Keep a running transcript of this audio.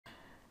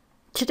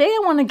Today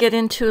I want to get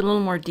into a little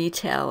more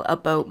detail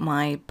about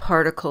my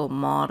particle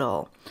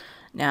model.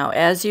 Now,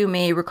 as you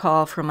may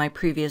recall from my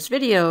previous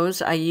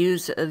videos, I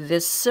use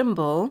this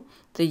symbol,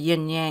 the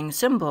yin-yang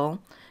symbol,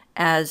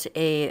 as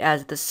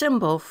the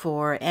symbol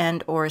for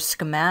and/or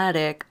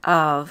schematic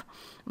of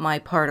my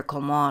particle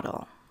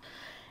model.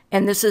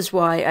 And this is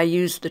why I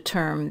use the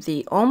term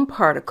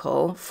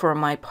theOMparticle for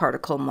my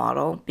particle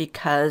model,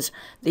 because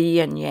the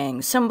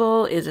yin-yang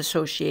symbol is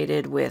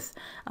associated with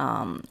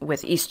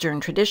Eastern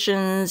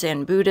traditions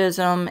and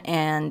Buddhism,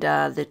 and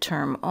the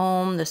term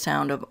Om, the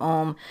sound of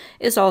Om,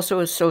 is also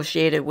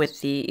associated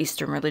with the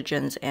Eastern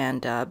religions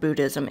and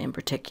Buddhism in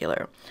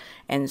particular.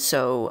 And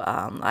so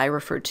I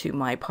refer to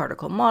my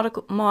particle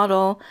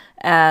model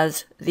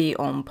as the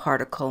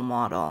theOMparticle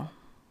model.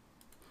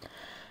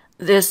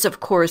 This, of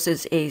course,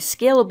 is a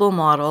scalable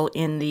model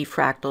in the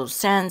fractal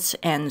sense,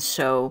 and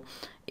so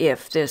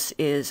if this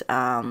is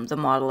the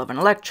model of an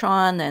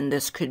electron, then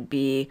this could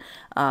be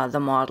the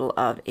model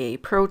of a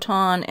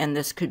proton, and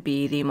this could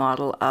be the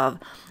model of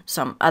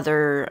some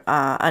other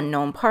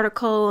unknown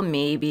particle,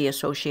 maybe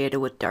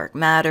associated with dark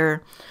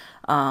matter,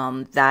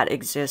 that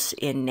exists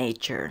in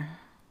nature.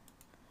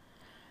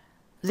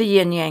 The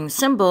yin-yang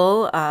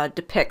symbol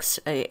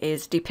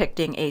is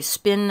depicting a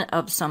spin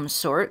of some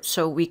sort,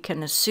 so we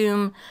can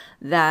assume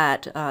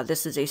that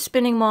this is a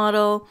spinning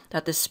model,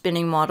 that the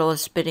spinning model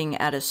is spinning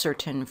at a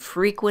certain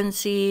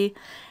frequency,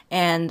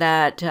 and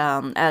that,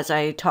 as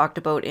I talked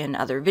about in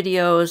other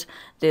videos,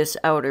 this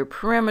outer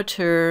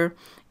perimeter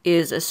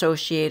is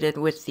associated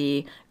with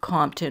the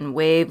Compton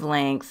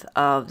wavelength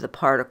of the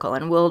particle,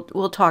 and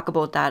we'll talk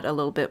about that a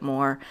little bit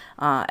more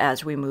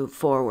as we move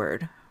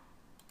forward.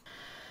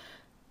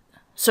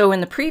 So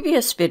in the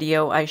previous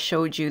video, I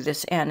showed you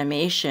this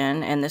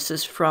animation, and this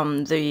is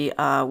from the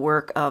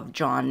work of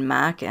John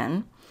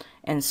Mackin.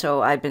 And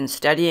so I've been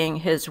studying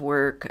his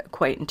work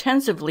quite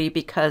intensively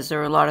because there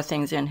are a lot of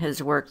things in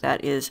his work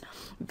that is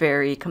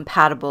very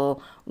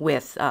compatible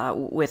with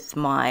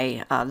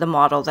my the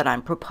model that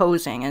I'm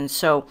proposing. And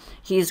so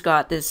he's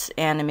got this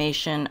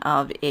animation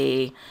of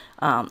a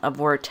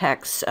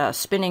vortex,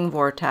 spinning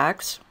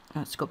vortex.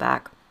 Let's go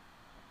back.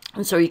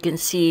 And so you can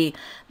see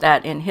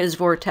that in his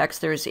vortex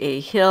there's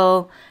a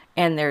hill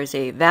and there's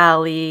a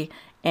valley,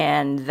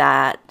 and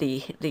that the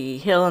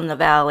hill and the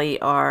valley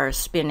are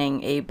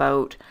spinning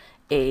about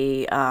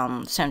a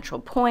central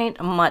point,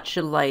 much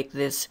like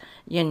this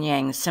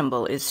yin-yang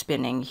symbol is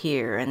spinning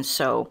here. And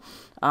so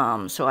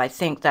I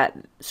think that,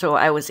 so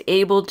I was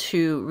able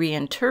to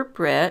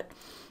reinterpret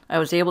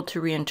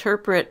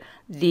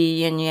the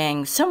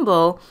yin-yang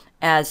symbol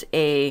as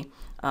a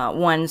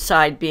one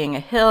side being a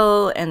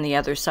hill and the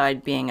other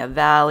side being a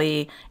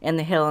valley, and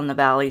the hill and the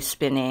valley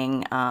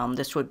spinning.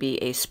 This would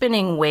be a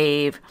spinning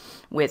wave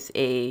with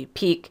a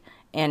peak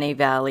and a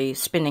valley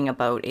spinning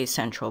about a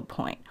central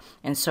point.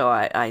 And so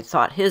I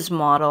thought his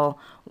model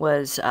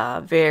was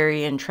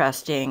very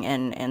interesting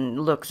and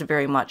looks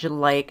very much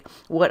like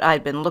what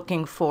I've been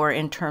looking for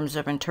in terms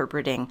of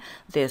interpreting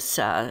this,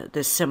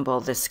 this symbol,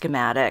 this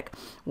schematic,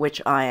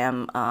 which I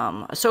am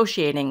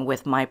associating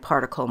with my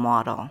particle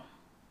model.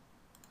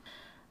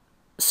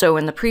 So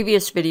in the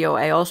previous video,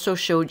 I also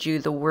showed you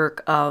the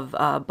work of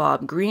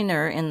Bob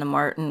Greenyer in the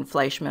Martin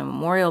Fleischmann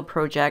Memorial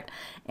Project,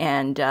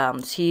 and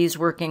he's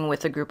working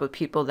with a group of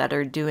people that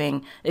are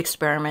doing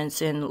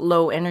experiments in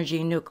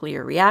low-energy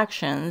nuclear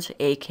reactions,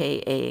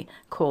 aka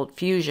cold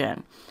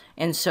fusion.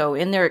 And so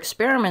in their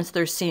experiments,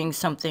 they're seeing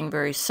something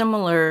very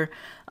similar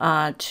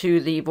to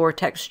the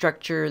vortex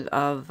structure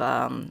of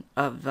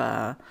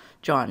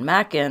John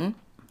Mackin,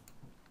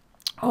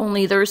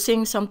 only they're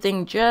seeing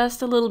something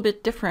just a little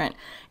bit different.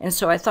 And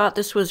so I thought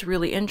this was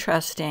really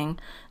interesting.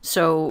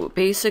 So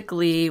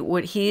basically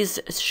what he's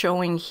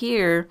showing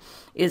here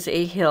is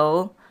a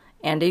hill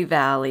and a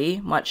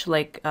valley, much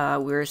like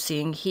we're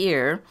seeing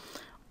here,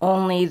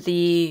 only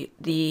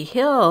the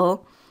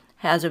hill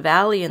has a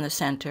valley in the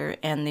center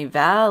and the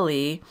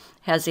valley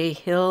has a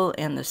hill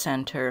in the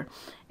center.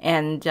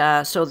 And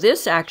so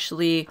this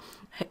actually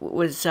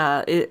was,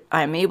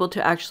 I'm able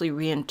to actually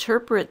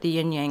reinterpret the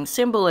yin-yang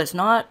symbol as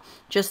not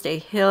just a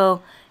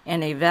hill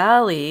and a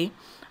valley,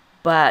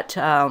 but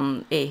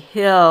a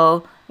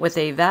hill with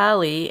a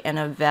valley and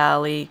a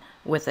valley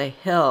with a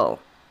hill.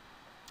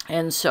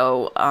 And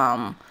so,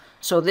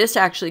 so this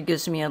actually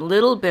gives me a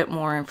little bit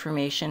more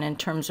information in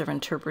terms of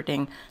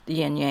interpreting the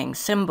yin-yang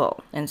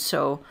symbol. And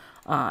so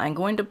I'm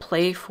going to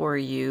play for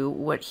you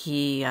what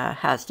he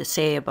has to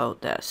say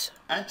about this.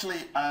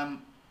 Actually,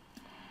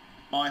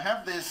 I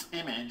have this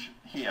image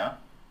here,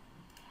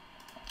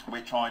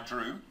 which I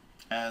drew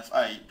as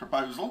a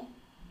proposal,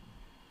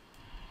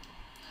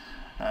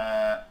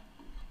 and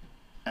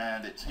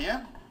it's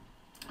here,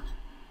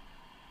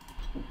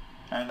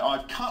 and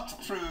I've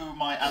cut through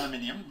my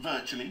aluminium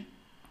virtually.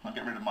 I'll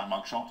get rid of my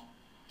mugshot,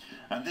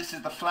 and this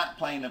is the flat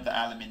plane of the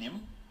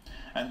aluminium,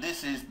 and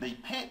this is the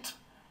pit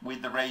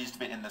with the raised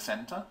bit in the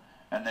center,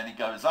 and then it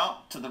goes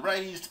up to the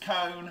raised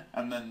cone,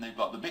 and then they've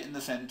got the bit in the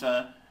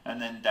center,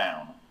 and then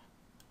down.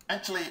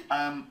 Actually,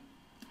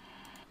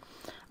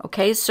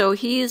 okay, so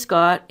he's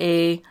got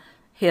a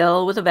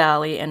hill with a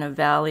valley and a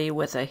valley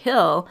with a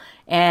hill.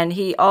 And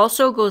he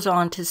also goes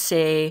on to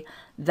say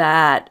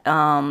that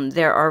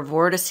there are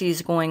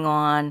vortices going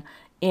on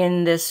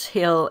in this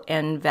hill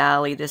and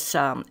valley, this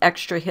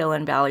extra hill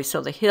and valley.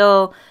 So the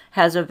hill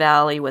has a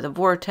valley with a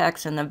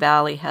vortex and the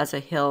valley has a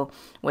hill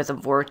with a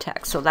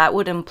vortex. So that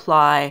would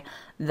imply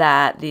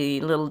that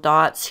the little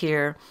dots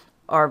here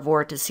are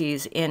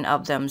vortices in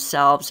of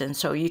themselves. And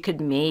so you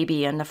could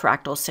maybe, in the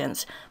fractal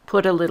sense,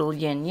 put a little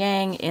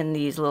yin-yang in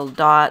these little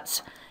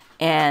dots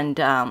and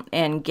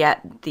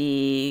get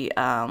the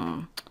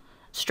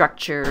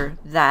structure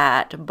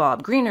that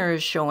Bob Greenyer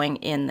is showing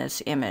in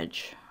this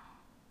image.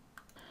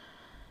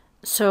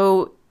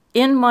 So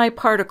in my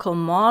particle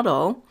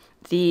model,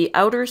 the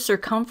outer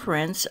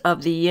circumference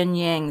of the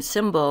yin-yang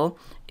symbol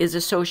is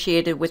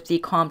associated with the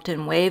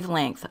Compton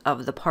wavelength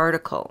of the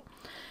particle.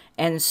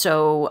 And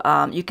so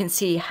you can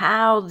see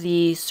how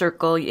the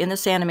circle, in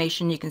this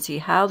animation, you can see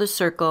how the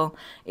circle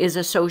is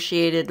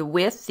associated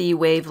with the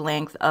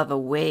wavelength of a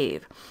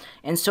wave.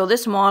 And so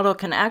this model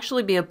can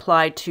actually be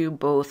applied to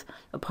both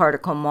a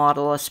particle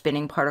model, a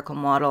spinning particle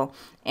model,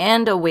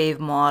 and a wave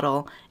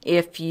model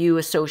if you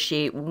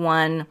associate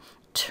one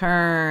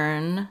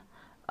turn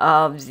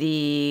of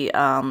the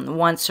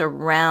once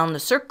around the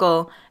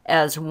circle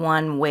as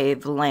one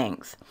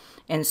wavelength.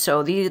 And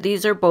so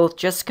these are both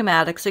just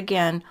schematics.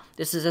 Again,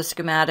 this is a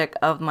schematic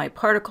of my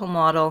particle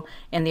model,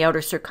 and the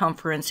outer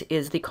circumference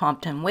is the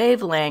Compton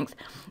wavelength,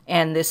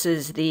 and this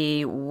is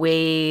the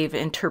wave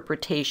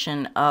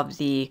interpretation of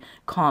the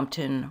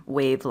Compton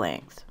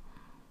wavelength.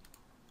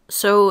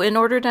 So in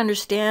order to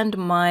understand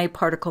my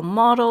particle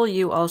model,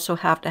 you also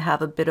have to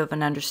have a bit of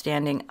an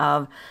understanding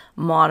of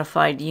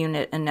modified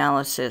unit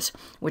analysis,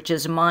 which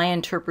is my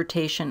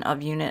interpretation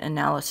of unit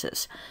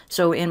analysis.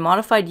 So in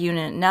modified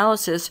unit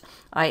analysis,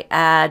 I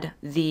add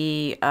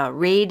the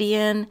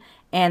radian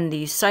and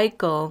the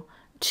cycle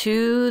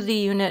to the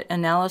unit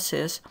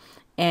analysis,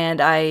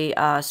 and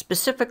I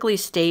specifically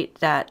state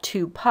that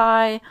 2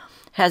 pi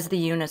has the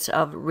units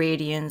of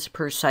radians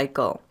per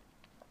cycle.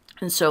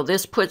 And so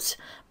this puts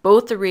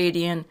both the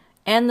radian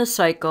and the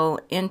cycle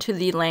into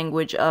the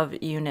language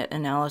of unit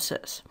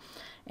analysis.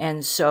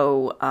 And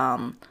so,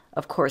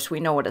 of course, we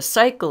know what a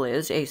cycle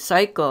is. A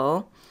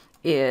cycle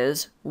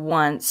is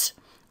once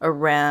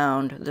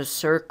around the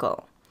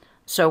circle.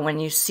 So when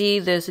you see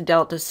this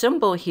delta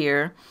symbol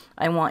here,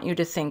 I want you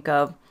to think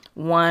of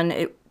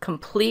one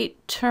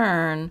complete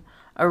turn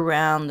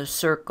around the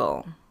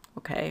circle,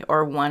 okay,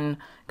 or one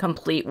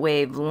complete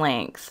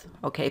wavelength,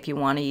 okay, if you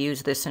want to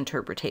use this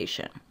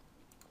interpretation.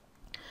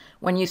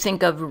 When you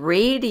think of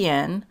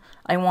radian,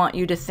 I want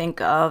you to think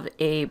of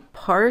a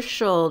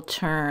partial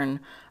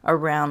turn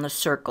around the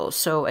circle.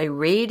 So a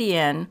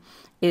radian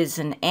is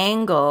an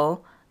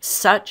angle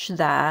such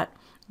that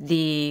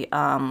the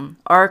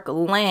arc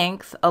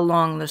length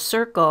along the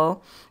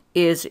circle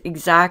is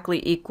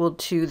exactly equal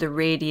to the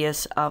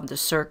radius of the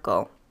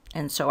circle.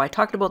 And so I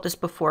talked about this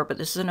before, but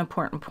this is an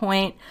important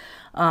point.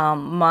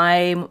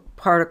 My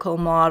particle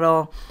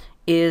model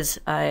is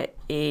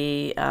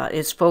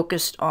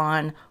focused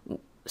on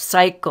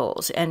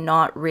cycles and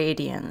not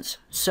radians.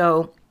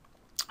 So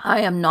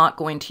I am not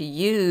going to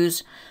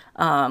use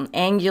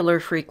angular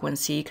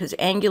frequency, because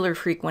angular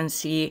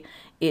frequency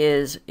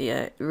is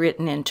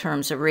written in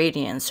terms of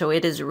radians. So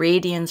it is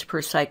radians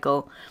per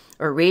cycle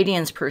or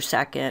radians per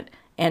second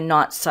and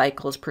not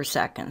cycles per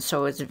second.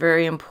 So it's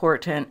very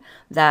important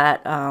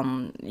that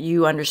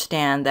you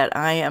understand that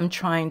I am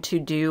trying to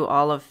do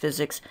all of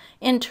physics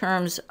in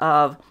terms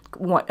of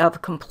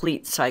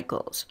complete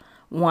cycles.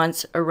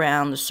 Once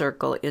around the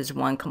circle is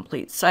one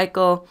complete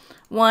cycle.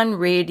 1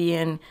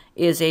 radian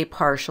is a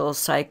partial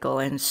cycle.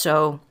 And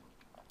so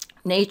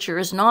nature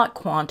is not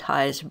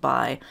quantized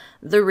by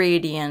the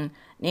radian.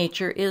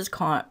 Nature is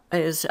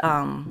quantized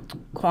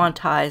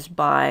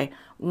by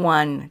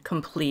one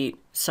complete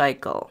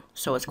cycle.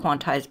 So it's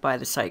quantized by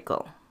the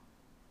cycle.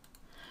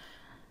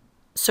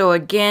 So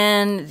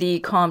again,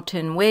 the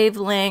Compton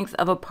wavelength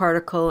of a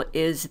particle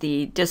is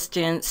the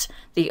distance,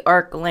 the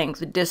arc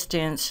length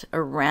distance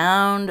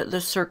around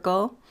the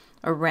circle,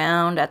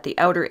 around at the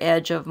outer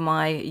edge of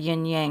my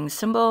yin-yang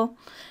symbol,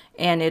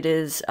 and it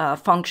is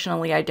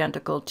functionally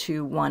identical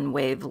to one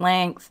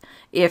wavelength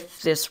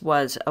if this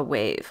was a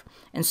wave.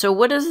 And so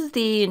what does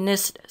the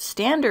NIST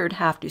standard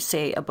have to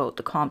say about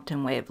the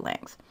Compton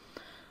wavelength?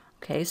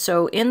 Okay,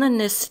 so in the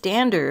NIST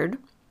standard,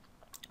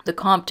 the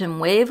Compton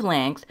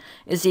wavelength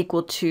is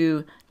equal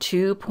to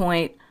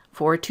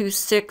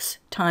 2.426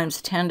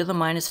 times 10 to the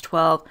minus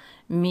 12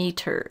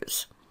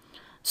 meters.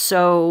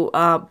 So,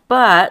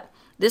 but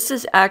this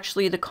is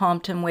actually the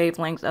Compton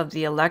wavelength of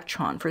the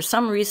electron. For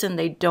some reason,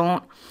 they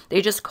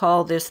just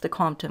call this the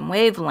Compton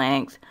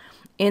wavelength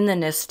in the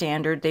NIST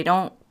standard. They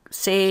don't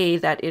say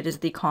that it is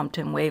the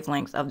Compton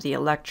wavelength of the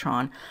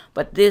electron,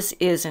 but this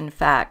is in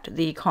fact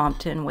the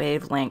Compton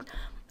wavelength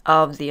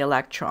of the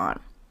electron.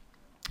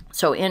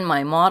 So in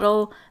my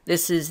model,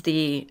 this is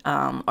the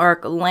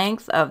arc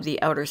length of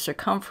the outer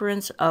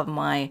circumference of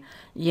my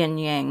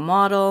yin-yang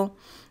model.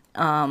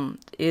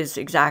 is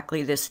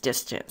exactly this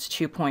distance,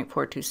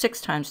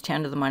 2.426 times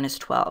 10 to the minus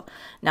 12.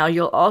 Now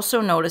you'll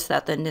also notice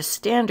that the NIST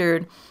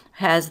standard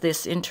has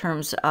this in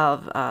terms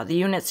of the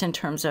units in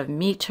terms of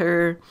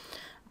meter,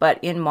 but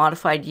in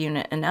modified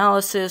unit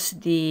analysis,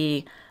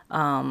 the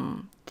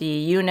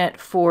unit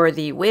for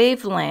the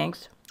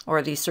wavelength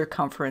or the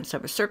circumference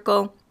of a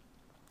circle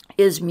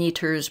is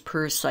meters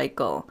per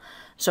cycle.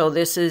 So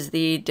this is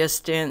the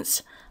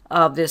distance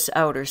of this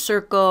outer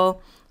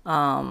circle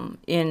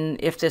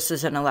if this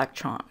is an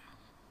electron.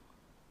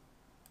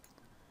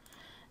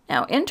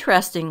 Now,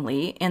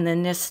 interestingly, in the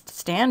NIST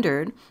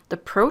standard, the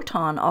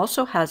proton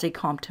also has a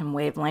Compton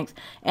wavelength,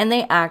 and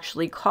they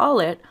actually call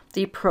it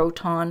the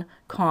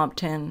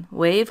proton-Compton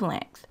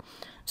wavelength.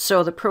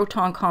 So the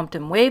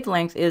proton-Compton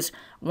wavelength is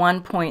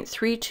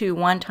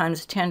 1.321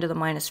 times 10 to the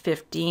minus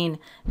 15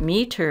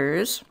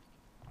 meters,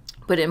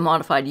 but in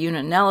modified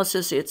unit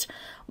analysis, it's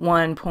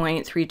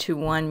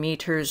 1.321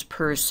 meters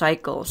per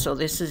cycle. So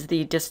this is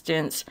the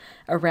distance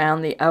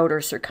around the outer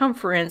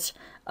circumference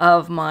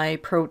of my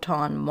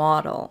proton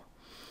model.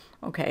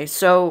 Okay,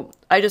 so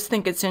I just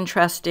think it's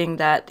interesting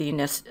that the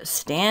NIST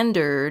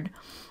standard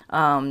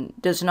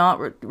does not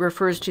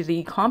refers to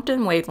the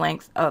Compton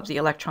wavelength of the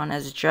electron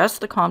as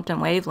just the Compton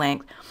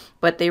wavelength,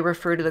 but they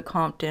refer to the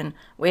Compton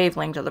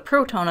wavelength of the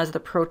proton as the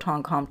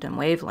proton-Compton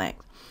wavelength.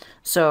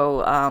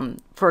 So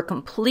for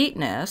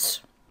completeness,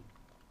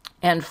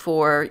 and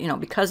for,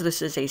 because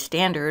this is a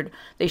standard,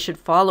 they should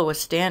follow a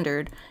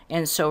standard.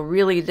 And so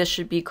really this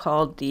should be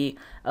called the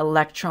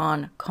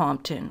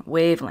electron-Compton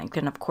wavelength.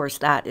 And of course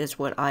that is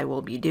what I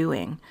will be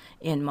doing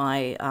in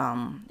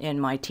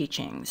my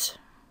teachings.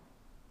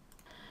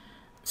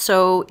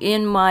 So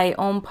in my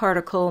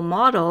OMparticle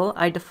model,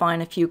 I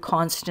define a few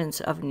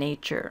constants of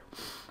nature.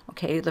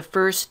 Okay, the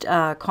first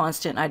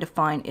constant I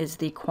define is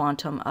the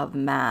quantum of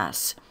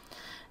mass.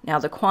 Now,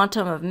 the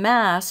quantum of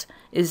mass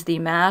is the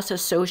mass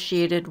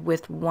associated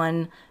with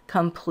one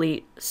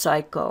complete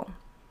cycle.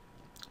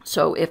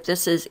 So if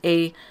this is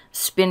a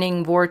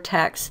spinning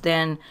vortex,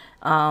 then,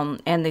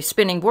 and the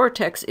spinning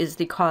vortex is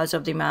the cause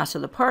of the mass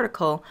of the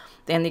particle,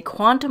 then the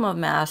quantum of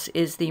mass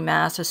is the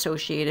mass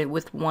associated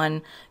with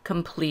one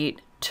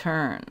complete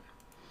turn.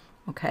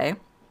 Okay?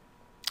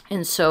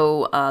 And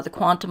so the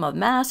quantum of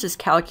mass is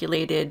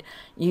calculated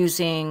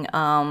using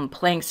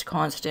Planck's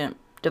constant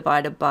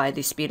divided by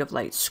the speed of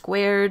light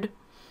squared,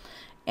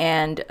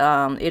 and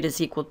it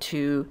is equal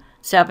to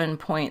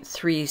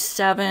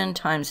 7.37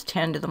 times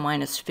 10 to the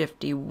minus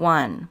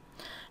 51.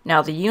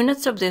 Now the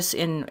units of this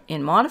in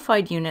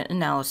modified unit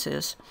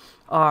analysis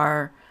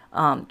are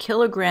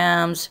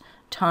kilograms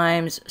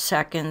times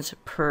seconds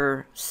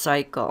per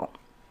cycle.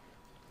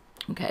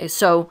 Okay,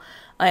 so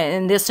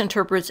and this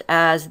interprets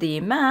as the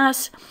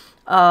mass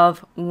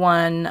of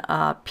one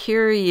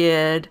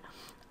period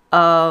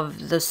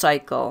of the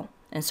cycle.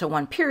 And so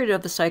one period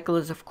of the cycle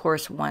is, of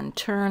course, one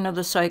turn of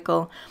the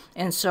cycle.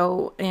 And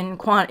so in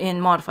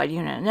modified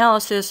unit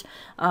analysis,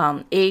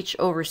 h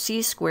over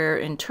c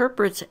squared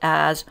interprets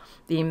as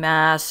the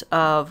mass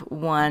of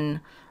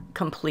one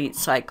complete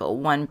cycle,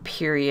 one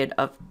period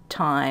of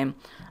time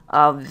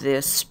of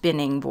this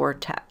spinning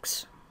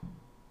vortex.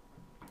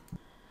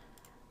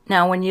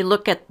 Now, when you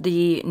look at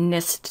the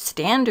NIST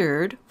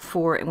standard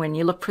when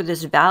you look for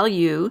this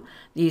value,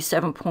 the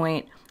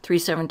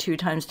 7.372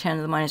 times 10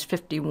 to the minus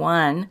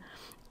 51,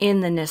 in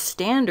the NIST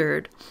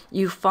standard,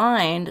 you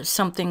find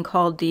something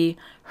called the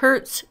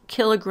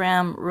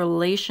Hertz-kilogram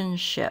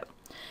relationship.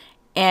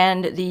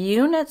 And the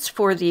units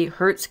for the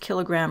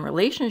Hertz-kilogram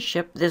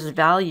relationship, this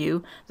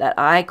value that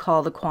I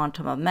call the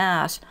quantum of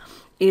mass,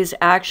 is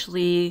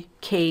actually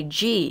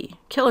kg,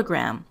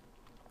 kilogram.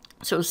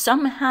 So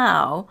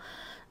somehow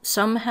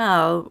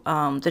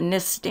the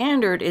NIST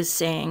standard is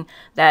saying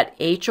that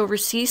h over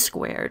c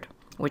squared,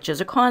 which is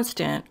a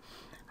constant,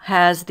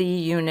 has the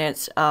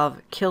units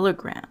of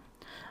kilogram.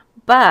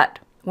 But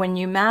when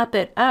you map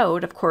it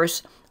out, of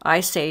course,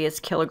 I say it's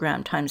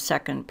kilogram times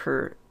second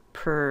per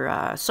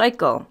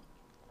cycle.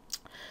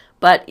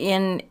 But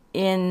in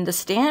the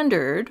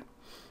standard,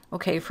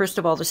 okay, first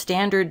of all, the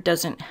standard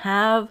doesn't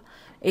have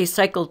a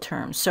cycle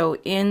term. So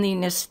in the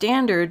NIST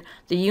standard,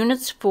 the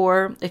units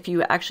for, if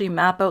you actually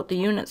map out the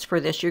units for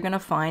this, you're going to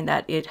find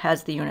that it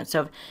has the units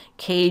of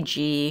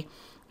kg,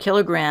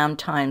 kilogram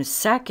times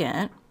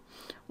second,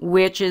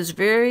 which is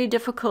very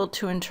difficult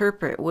to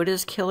interpret. What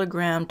is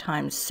kilogram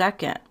times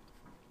second?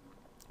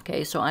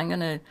 Okay, so I'm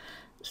going to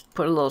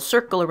put a little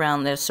circle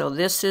around this. So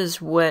this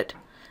is what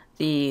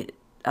the,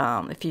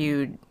 if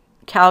you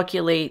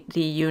calculate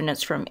the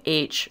units from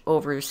h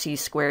over c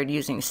squared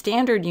using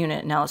standard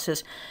unit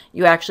analysis,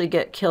 you actually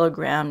get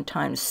kilogram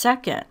times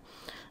second.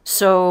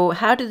 So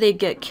how do they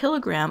get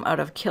kilogram out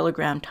of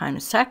kilogram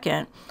times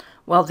second?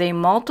 Well, they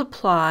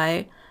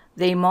multiply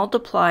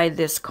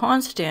this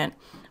constant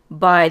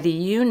by the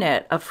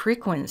unit of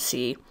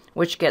frequency,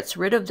 which gets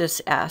rid of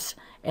this s,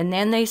 and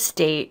then they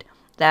state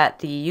that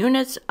the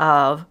units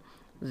of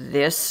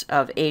this,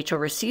 of h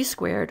over c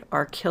squared,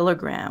 are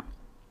kilogram.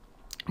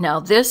 Now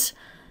this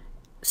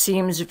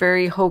seems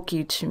very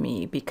hokey to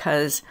me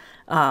because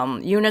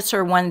units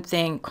are one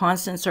thing,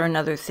 constants are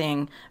another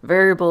thing,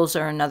 variables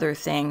are another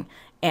thing.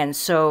 And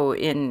so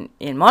in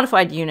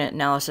modified unit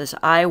analysis,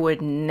 I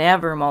would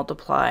never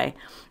multiply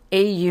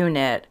a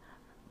unit,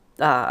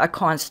 a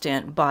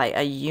constant, by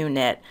a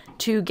unit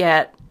to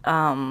get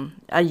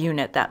a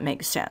unit that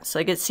makes sense.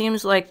 Like, it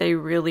seems like they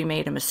really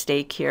made a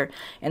mistake here.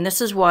 And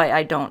this is why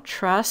I don't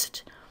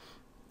trust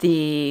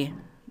the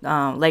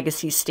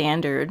legacy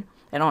standard.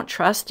 I don't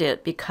trust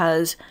it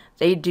because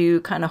they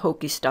do kind of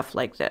hokey stuff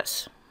like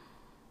this.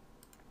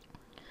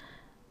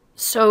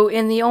 So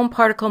in the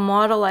OMparticle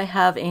model, I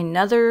have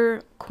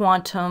another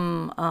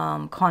quantum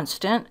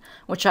constant,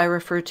 which I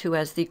refer to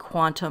as the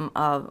quantum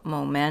of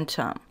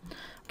momentum.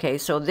 Okay,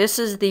 so this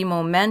is the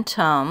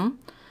momentum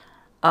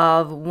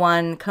of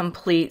one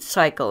complete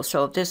cycle.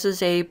 So if this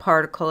is a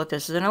particle, if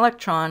this is an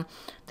electron,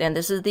 then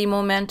this is the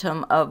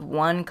momentum of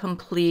one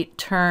complete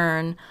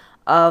turn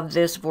of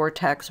this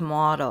vortex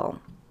model.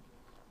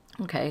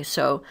 Okay,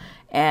 so,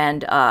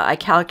 and I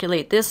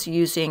calculate this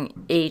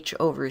using h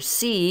over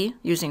c,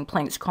 using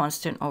Planck's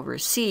constant over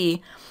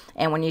c.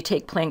 And when you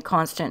take Planck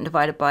constant and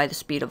divide it by the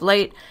speed of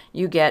light,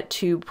 you get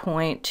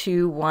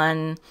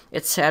 2.21,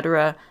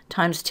 etc.,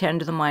 times 10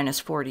 to the minus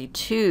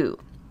 42.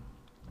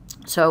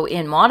 So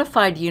in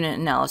modified unit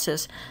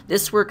analysis,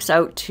 this works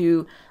out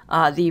to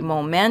the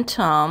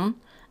momentum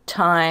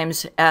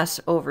times s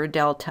over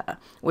delta,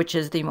 which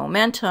is the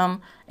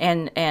momentum,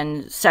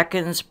 and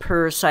seconds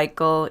per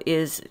cycle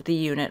is the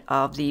unit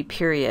of the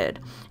period.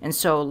 And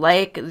so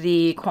like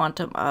the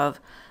quantum of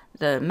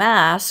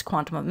mass,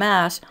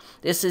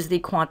 this is the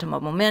quantum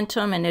of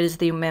momentum, and it is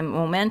the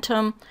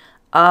momentum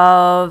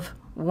of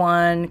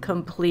one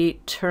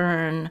complete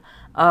turn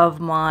of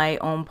my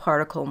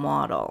OMparticle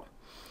model.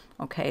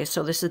 Okay,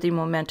 so this is the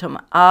momentum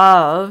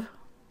of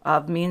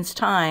means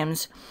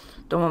times.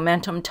 The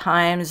momentum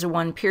times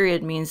one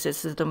period means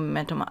this is the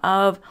momentum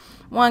of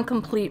one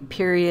complete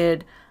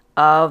period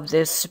of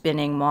this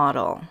spinning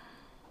model.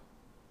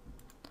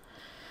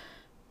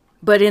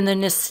 But in the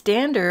NIST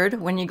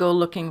standard, when you go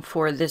looking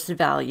for this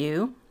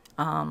value,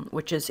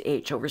 which is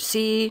h over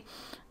c,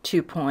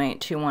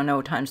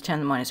 2.210 times 10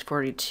 to the minus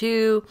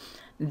 42,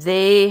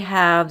 they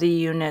have the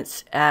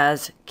units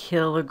as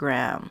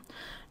kilogram.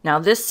 Now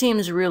this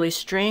seems really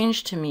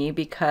strange to me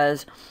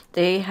because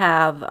they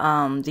have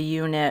the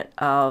unit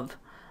of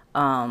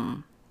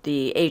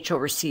the h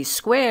over c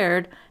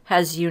squared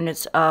has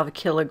units of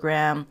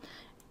kilogram,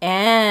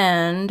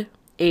 and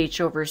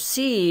h over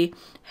c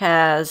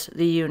has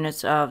the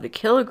units of the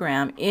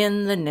kilogram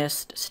in the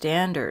NIST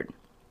standard.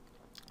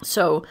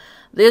 So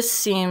this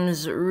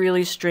seems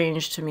really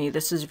strange to me.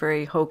 This is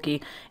very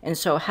hokey. And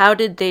so how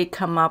did they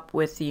come up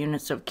with the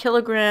units of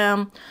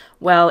kilogram?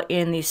 Well,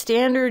 in the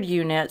standard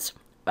units,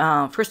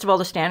 first of all,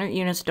 the standard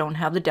units don't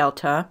have the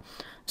delta.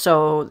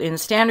 So in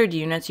standard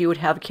units, you would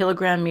have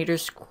kilogram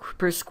meters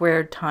per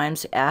squared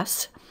times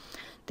s.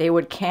 They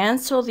would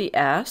cancel the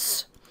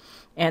s,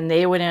 and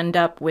they would end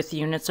up with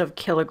units of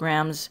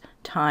kilograms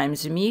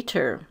times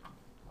meter.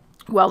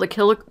 Well, the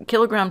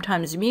kilogram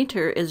times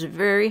meter is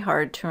very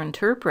hard to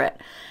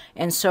interpret.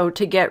 And so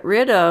to get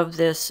rid of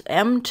this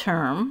m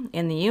term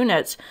in the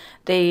units,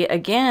 they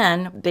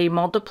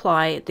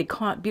multiply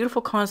the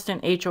beautiful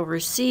constant h over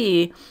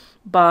c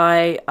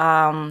by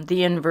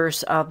the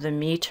inverse of the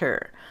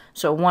meter.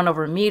 So 1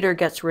 over meter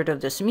gets rid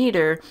of this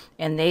meter,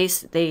 and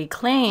they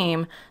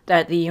claim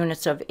that the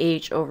units of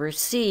h over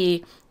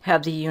c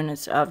have the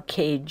units of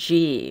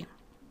kg.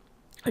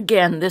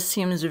 Again, this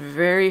seems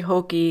very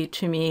hokey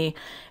to me,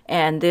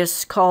 and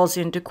this calls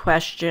into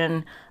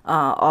question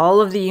all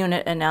of the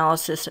unit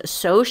analysis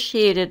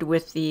associated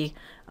with these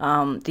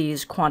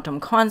quantum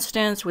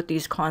constants, with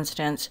these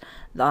constants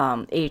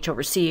h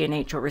over c and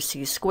h over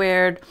c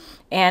squared,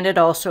 and it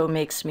also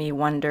makes me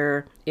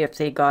wonder if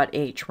they got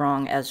h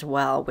wrong as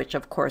well, which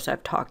of course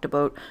I've talked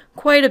about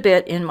quite a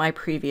bit in my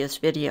previous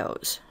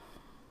videos.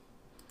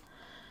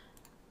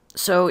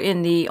 So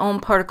in the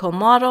OMparticle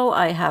model,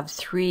 I have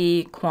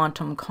 3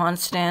 quantum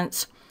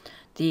constants: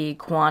 the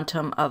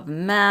quantum of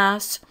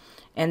mass,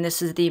 and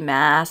this is the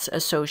mass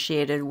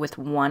associated with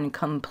one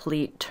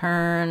complete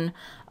turn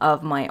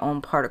of my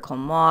OMparticle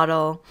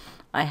model.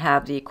 I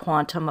have the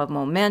quantum of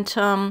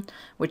momentum,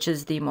 which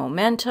is the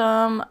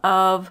momentum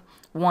of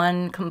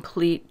one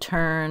complete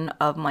turn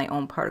of my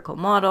OMparticle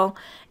model,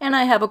 and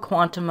I have a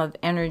quantum of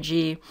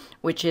energy,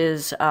 which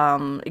is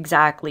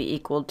exactly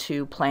equal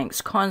to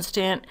Planck's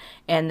constant,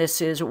 and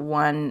this is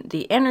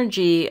the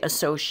energy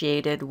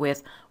associated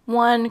with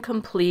one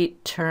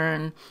complete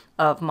turn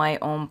of my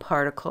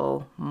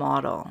OMparticle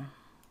model.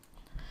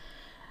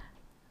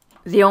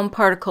 The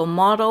OMparticle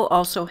model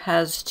also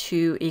has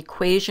 2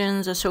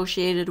 equations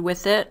associated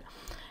with it,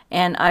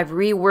 and I've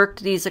reworked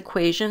these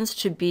equations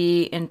to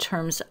be in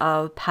terms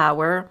of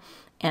power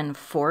and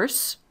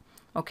force.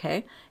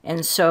 Okay,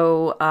 and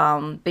so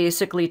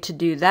basically to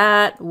do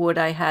that, what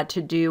I had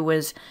to do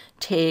was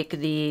take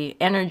the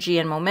energy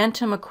and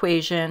momentum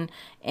equation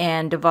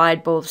and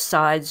divide both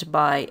sides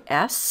by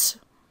s.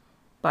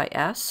 by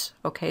S.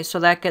 Okay, so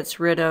that gets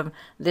rid of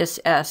this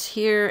S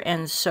here,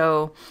 and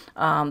so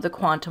the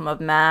quantum of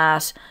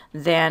mass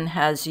then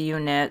has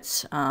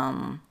units,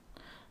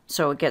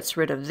 so it gets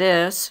rid of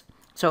this.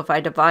 So if I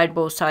divide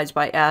both sides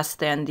by S,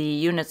 then the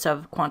units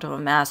of quantum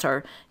of mass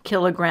are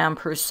kilogram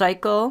per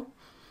cycle,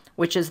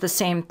 which is the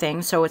same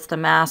thing. So it's the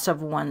mass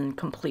of one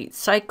complete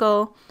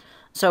cycle.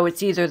 So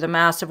it's either the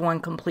mass of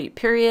one complete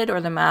period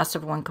or the mass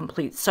of one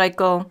complete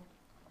cycle.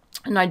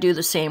 And I do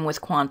the same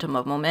with quantum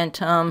of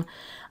momentum.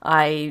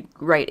 I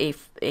write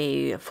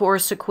a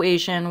force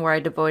equation where I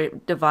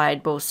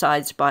divide both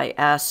sides by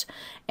S,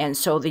 and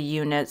so the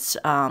units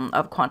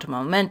of quantum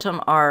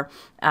momentum are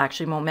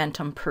actually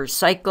momentum per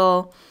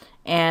cycle,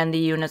 and the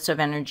units of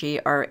energy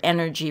are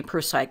energy per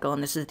cycle,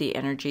 and this is the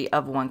energy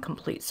of one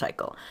complete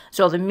cycle.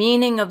 So the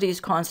meaning of these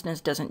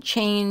constants doesn't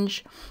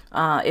change.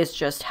 It's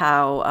just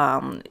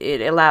how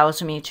it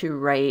allows me to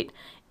write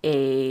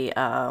a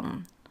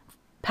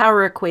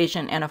power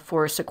equation and a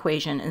force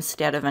equation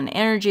instead of an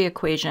energy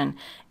equation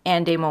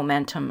and a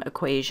momentum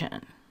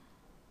equation.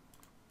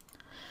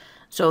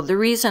 So the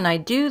reason I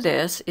do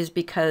this is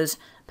because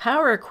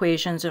power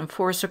equations and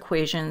force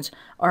equations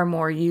are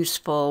more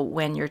useful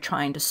when you're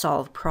trying to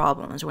solve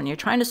problems. When you're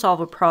trying to solve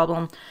a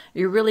problem,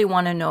 you really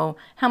want to know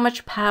how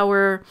much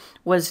power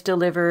was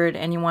delivered,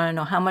 and you want to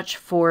know how much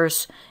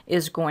force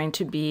is going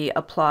to be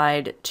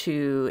applied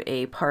to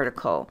a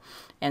particle.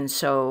 And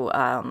so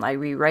I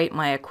rewrite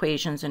my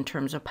equations in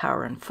terms of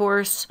power and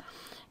force.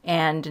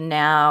 And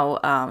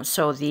now,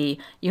 so the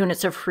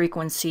units of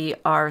frequency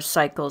are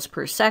cycles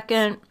per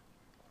second,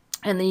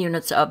 and the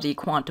units of the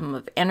quantum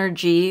of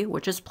energy,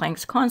 which is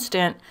Planck's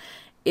constant,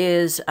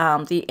 is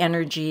the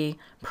energy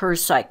per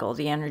cycle,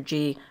 the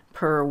energy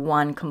per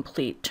one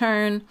complete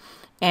turn.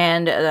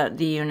 And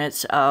the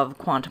units of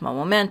quantum of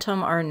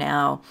momentum are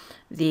now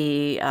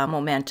the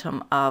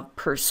momentum of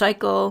per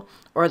cycle,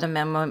 or the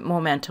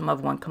momentum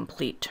of one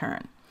complete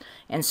turn.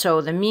 And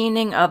so the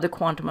meaning of the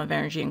quantum of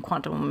energy and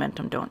quantum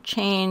momentum don't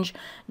change,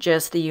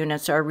 just the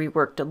units are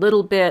reworked a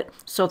little bit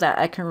so that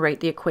I can write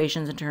the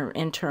equations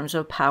in terms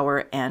of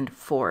power and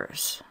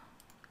force.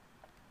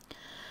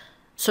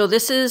 So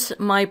this is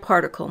my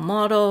particle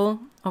model,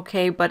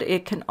 okay, but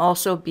it can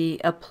also be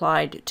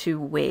applied to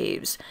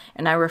waves.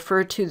 And I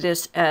refer to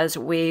this as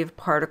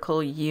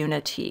wave-particle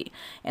unity.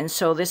 And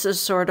so this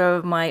is sort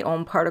of my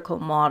OM-particle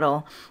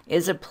model,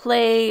 is a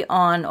play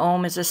on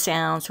Om as a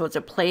sound, so it's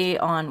a play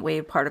on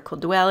wave-particle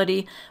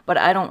duality, but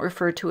I don't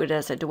refer to it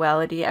as a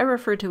duality, I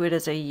refer to it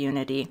as a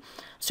unity.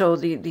 So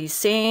the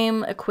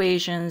same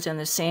equations and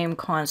the same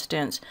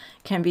constants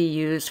can be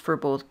used for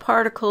both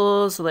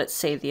particles, let's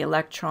say the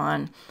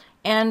electron,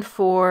 and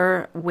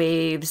for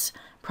waves,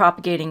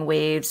 propagating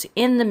waves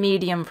in the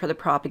medium for the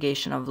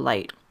propagation of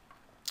light.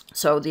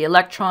 So the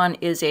electron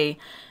is a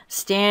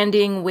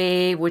standing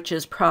wave which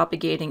is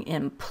propagating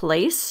in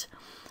place,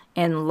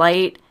 and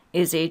light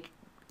is a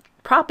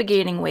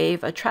propagating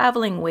wave, a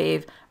traveling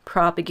wave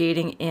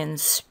propagating in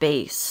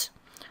space.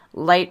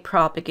 Light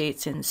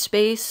propagates in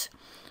space.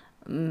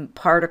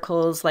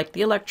 Particles like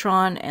the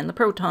electron and the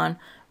proton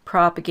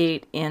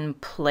propagate in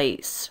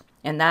place.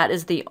 And that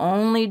is the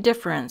only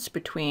difference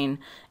between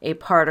a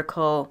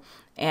particle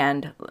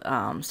and,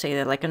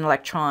 say, like an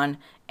electron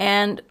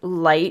and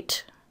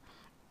light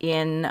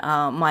in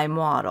my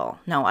model.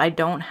 Now, I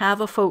don't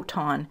have a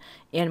photon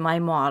in my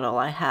model.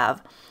 I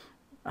have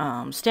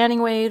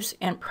standing waves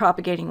and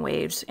propagating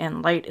waves,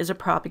 and light is a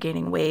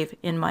propagating wave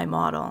in my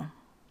model.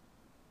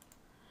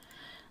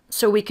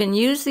 So we can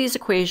use these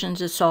equations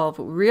to solve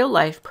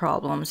real-life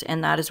problems,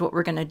 and that is what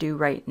we're going to do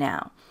right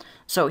now.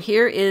 So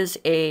here is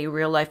a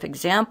real-life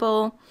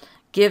example.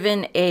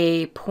 Given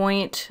a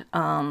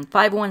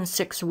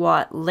 0.516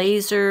 watt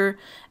laser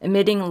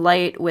emitting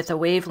light with a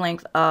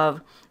wavelength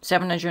of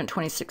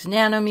 726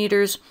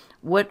 nanometers,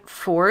 what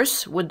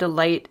force would the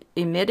light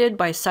emitted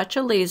by such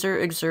a laser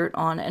exert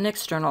on an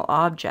external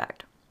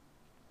object?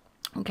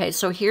 Okay,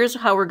 so here's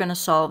how we're going to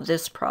solve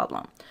this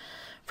problem.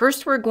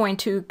 First, we're going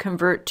to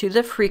convert to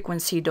the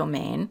frequency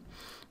domain.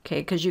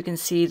 Okay, because you can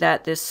see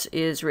that this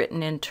is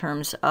written in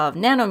terms of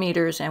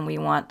nanometers, and we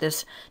want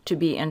this to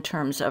be in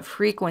terms of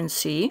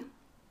frequency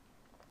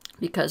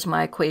because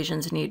my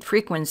equations need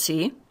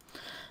frequency.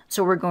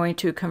 So we're going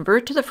to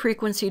convert to the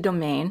frequency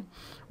domain.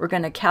 We're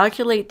going to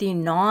calculate the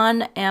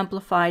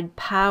non-amplified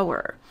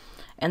power,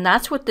 and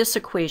that's what this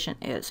equation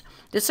is.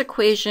 This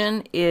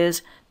equation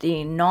is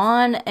the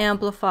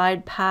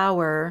non-amplified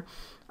power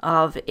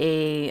of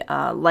a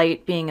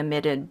light being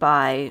emitted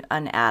by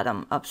an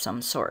atom of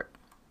some sort.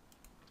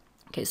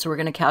 Okay, so we're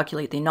going to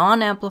calculate the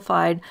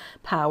non-amplified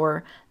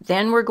power,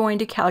 then we're going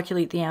to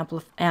calculate the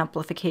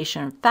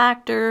amplification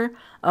factor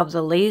of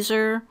the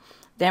laser,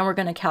 then we're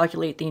going to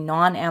calculate the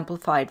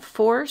non-amplified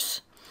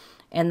force,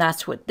 and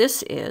that's what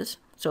this is.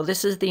 So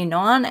this is the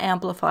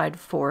non-amplified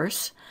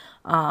force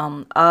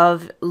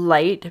of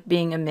light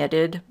being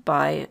emitted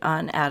by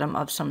an atom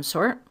of some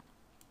sort.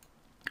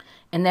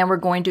 And then we're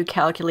going to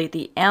calculate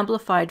the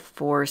amplified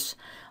force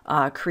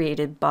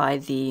created by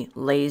the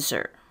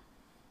laser.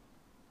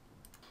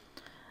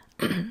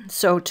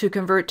 So to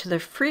convert to the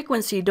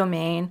frequency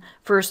domain,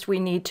 first we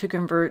need to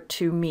convert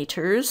to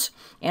meters.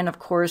 And of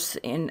course,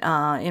 in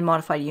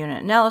modified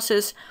unit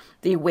analysis,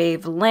 the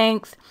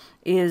wavelength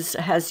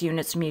has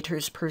units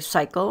meters per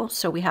cycle.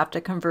 So we have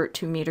to convert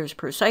to meters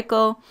per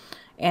cycle.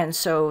 And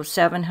so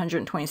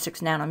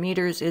 726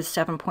 nanometers is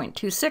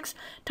 7.26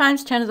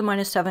 times 10 to the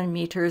minus 7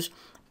 meters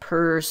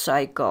per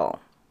cycle.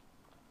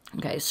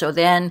 Okay, so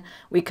then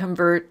we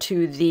convert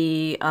to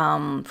the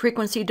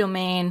frequency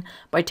domain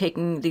by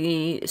taking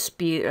the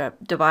speed,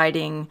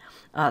 dividing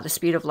the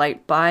speed of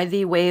light by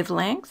the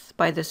wavelength,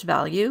 by this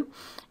value.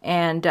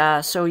 And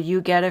so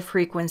you get a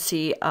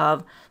frequency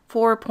of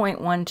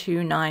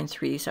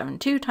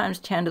 4.129372 times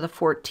 10 to the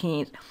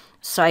 14th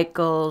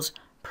cycles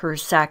per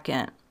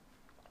second.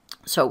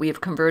 So we've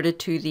converted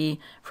to the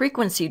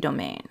frequency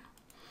domain.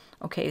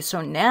 Okay,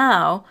 so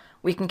now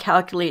we can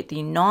calculate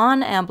the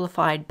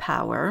non-amplified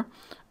power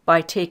by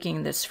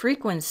taking this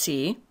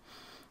frequency,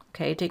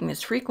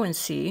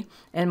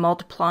 and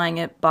multiplying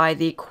it by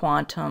the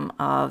quantum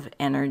of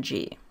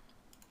energy.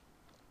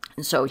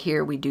 And so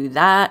here we do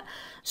that.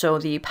 So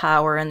the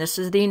power, and this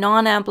is the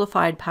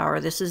non-amplified power,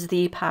 this is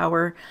the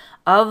power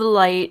of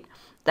light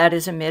that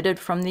is emitted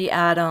from the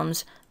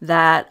atoms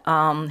that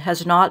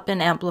has not been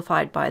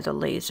amplified by the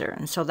laser.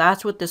 And so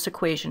that's what this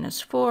equation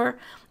is for.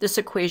 This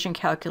equation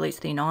calculates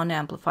the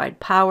non-amplified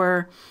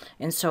power.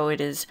 And so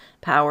it is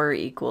power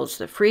equals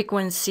the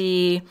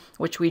frequency,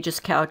 which we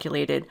just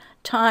calculated,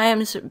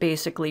 times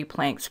basically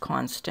Planck's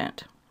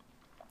constant,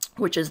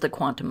 which is the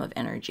quantum of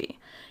energy.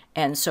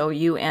 And so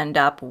you end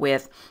up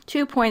with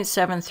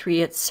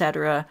 2.73,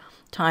 etc.,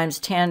 times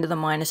 10 to the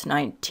minus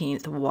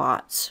 19th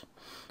watts.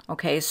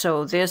 Okay,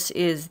 so this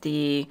is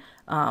the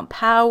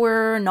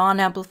power,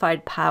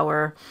 non-amplified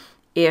power,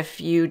 if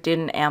you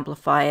didn't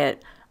amplify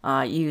it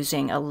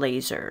using a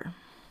laser.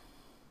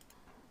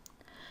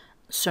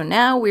 So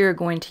now we are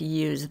going to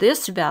use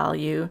this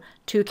value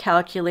to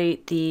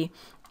calculate the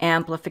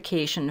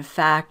amplification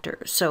factor.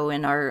 So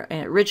in our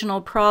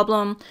original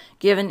problem,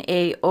 given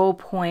a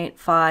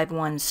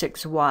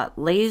 0.516 watt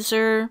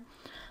laser,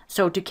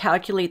 so to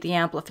calculate the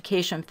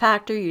amplification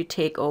factor, you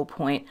take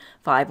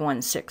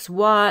 0.516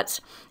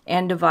 watts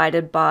and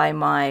divided by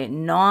my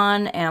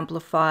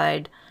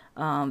non-amplified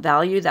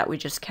value that we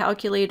just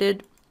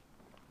calculated,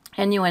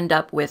 and you end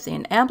up with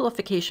an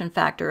amplification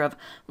factor of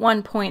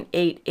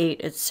 1.88,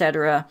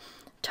 etc.,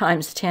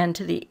 times 10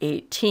 to the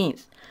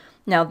 18th.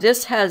 Now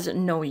this has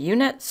no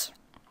units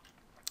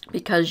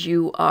because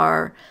you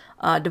are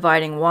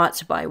dividing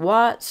watts by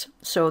watts,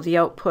 so the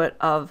output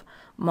of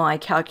my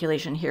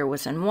calculation here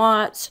was in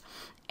watts,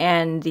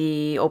 and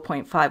the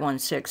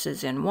 0.516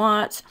 is in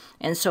watts,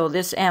 and so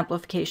this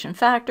amplification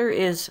factor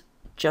is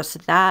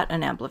just that,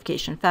 an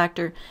amplification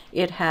factor.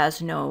 It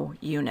has no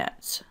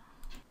units.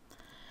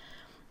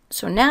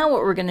 So now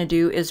what we're going to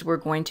do is we're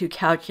going to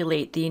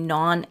calculate the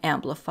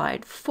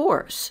non-amplified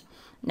force.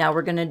 Now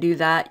we're going to do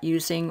that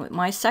using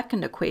my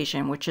second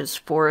equation, which is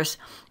force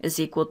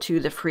is equal to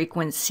the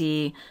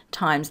frequency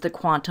times the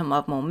quantum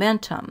of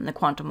momentum. The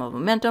quantum of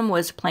momentum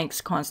was Planck's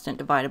constant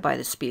divided by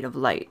the speed of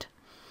light.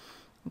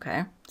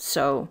 Okay,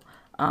 so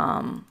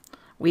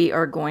we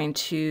are going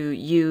to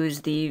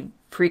use the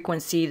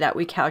frequency that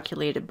we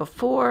calculated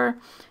before,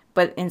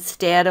 but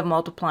instead of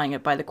multiplying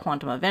it by the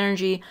quantum of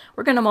energy,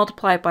 we're going to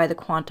multiply it by the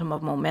quantum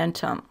of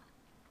momentum.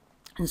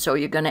 And so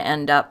you're going to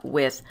end up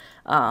with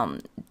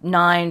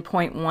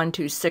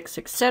 9.126,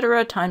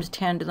 etc., times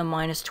 10 to the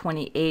minus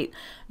 28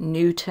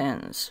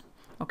 newtons.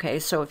 Okay,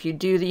 so if you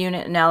do the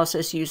unit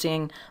analysis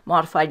using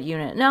modified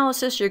unit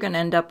analysis, you're going to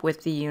end up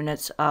with the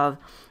units of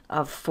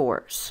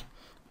force.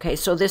 Okay,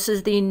 so this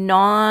is the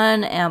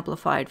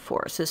non-amplified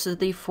force. This is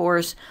the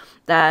force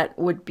that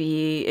would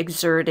be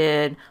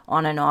exerted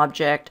on an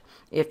object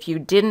if you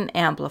didn't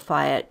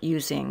amplify it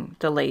using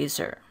the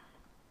laser.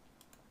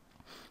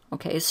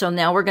 Okay, so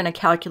now we're going to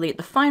calculate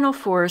the final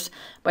force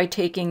by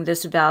taking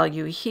this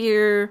value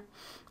here.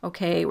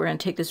 Okay, we're going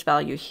to take this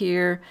value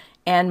here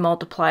and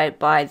multiply it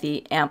by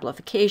the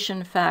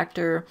amplification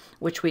factor,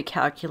 which we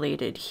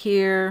calculated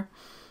here.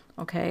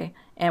 Okay,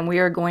 and we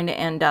are going to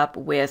end up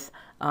with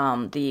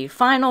the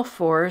final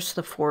force,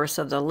 the force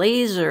of the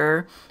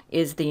laser,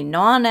 is the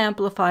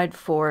non-amplified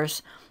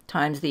force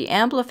times the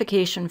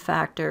amplification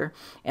factor,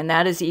 and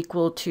that is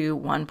equal to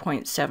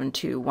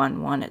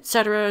 1.7211,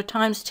 etc.,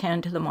 times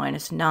 10 to the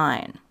minus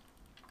 9.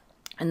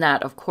 And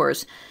that, of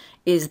course,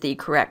 is the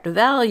correct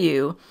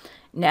value.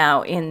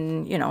 Now,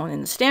 in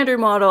the standard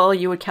model,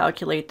 you would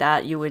calculate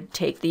that. You would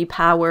take the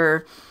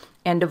power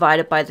and divide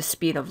it by the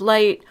speed of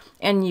light,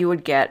 and you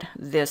would get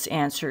this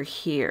answer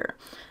here.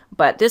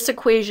 But this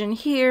equation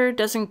here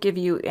doesn't give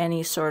you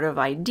any sort of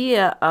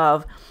idea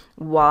of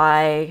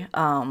why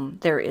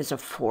there is a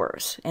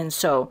force. And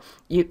so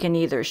you can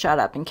either shut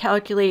up and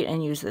calculate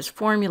and use this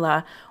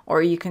formula,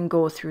 or you can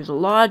go through the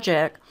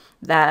logic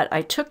that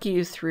I took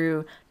you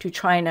through to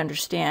try and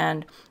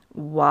understand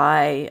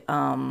why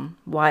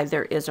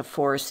there is a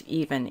force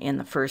even in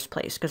the first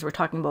place, because we're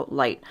talking about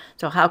light.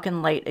 So how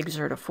can light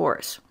exert a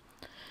force?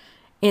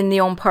 In the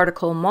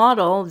OMparticle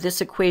model, this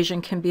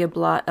equation can be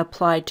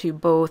applied to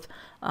both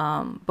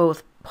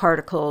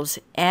particles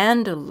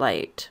and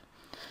light.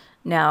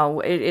 Now,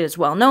 it is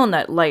well known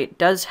that light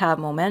does have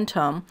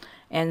momentum,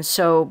 and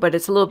so, but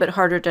it's a little bit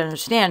harder to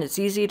understand. It's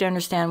easy to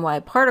understand why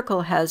a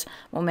particle has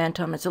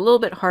momentum. It's a little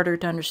bit harder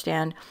to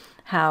understand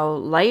how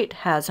light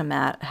has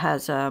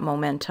a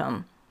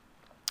momentum.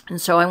 And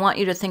so I want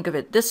you to think of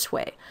it this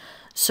way.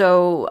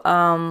 So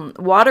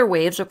water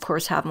waves, of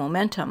course, have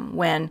momentum.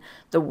 When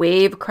the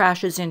wave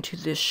crashes into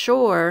the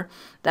shore,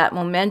 that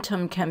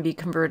momentum can be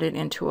converted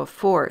into a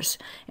force.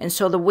 And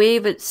so the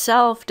wave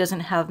itself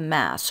doesn't have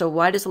mass. So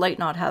why does light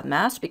not have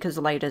mass? Because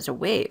light is a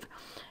wave.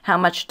 How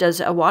much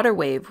does a water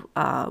wave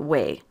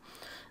weigh?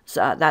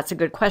 So that's a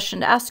good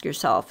question to ask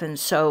yourself. And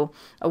so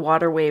a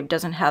water wave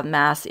doesn't have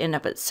mass in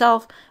of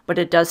itself, but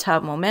it does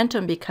have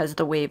momentum because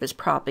the wave is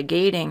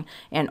propagating.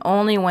 And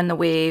only when the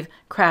wave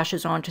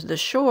crashes onto the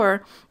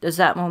shore does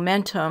that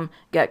momentum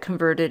get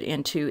converted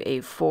into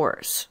a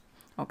force.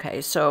 Okay,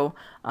 so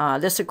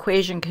this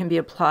equation can be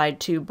applied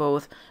to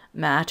both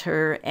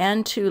matter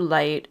and to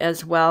light,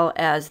 as well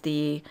as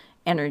the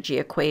energy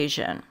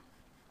equation.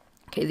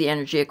 Okay, the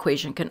energy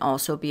equation can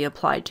also be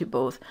applied to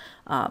both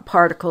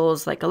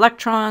particles like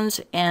electrons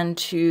and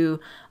to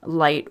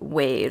light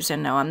waves.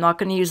 And now I'm not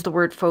going to use the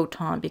word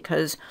photon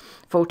because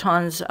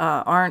photons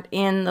aren't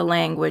in the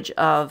language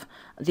of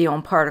the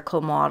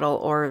OMparticle model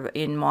or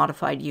in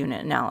modified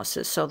unit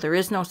analysis. So there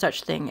is no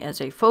such thing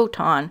as a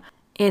photon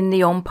in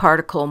the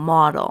OMparticle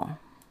model.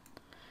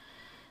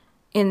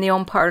 In the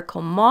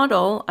OMparticle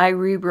model, I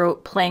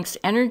rewrote Planck's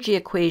energy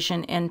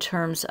equation in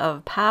terms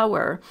of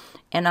power,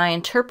 and I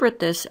interpret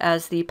this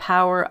as the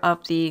power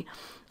of the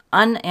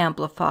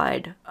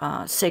unamplified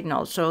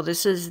signal. So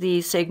this is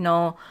the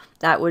signal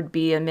that would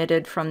be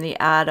emitted from the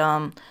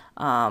atom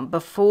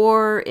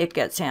before it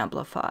gets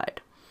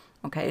amplified.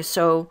 Okay,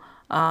 so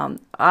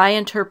I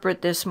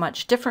interpret this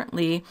much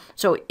differently.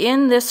 So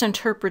in this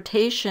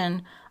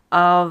interpretation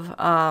of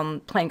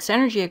Planck's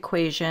energy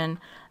equation,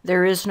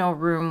 there is no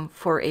room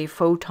for a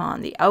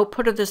photon. The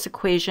output of this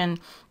equation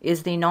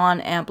is the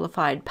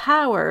non-amplified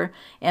power,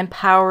 and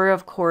power,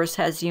 of course,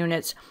 has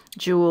units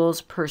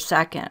joules per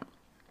second.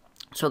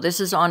 So this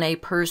is on a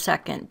per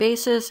second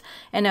basis,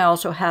 and I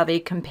also have a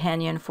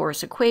companion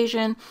force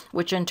equation,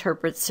 which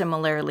interprets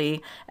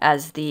similarly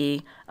as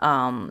the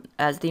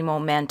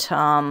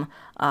momentum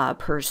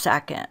per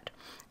second.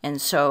 And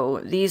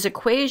so these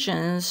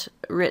equations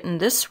written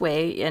this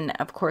way, and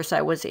of course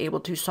I was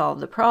able to solve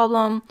the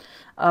problem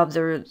of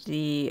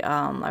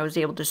I was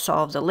able to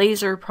solve the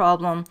laser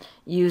problem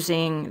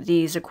using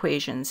these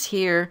equations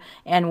here,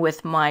 and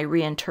with my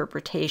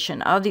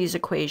reinterpretation of these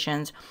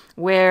equations,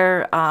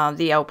 where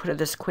the output of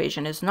this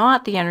equation is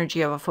not the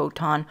energy of a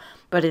photon,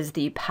 but is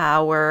the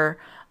power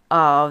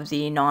of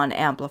the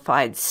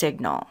non-amplified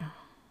signal.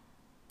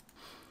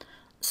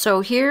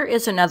 So here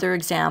is another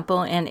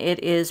example, and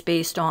it is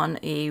based on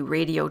a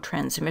radio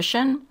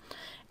transmission.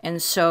 And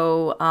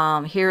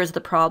so here is the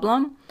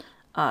problem.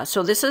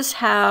 So this is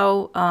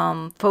how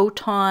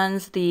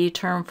the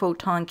term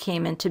photon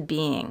came into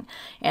being.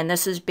 And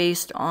this is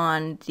based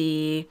on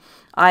the,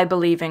 I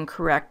believe,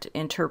 incorrect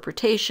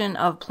interpretation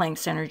of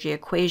Planck's energy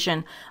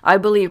equation. I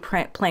believe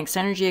Planck's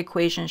energy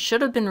equation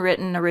should have been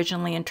written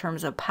originally in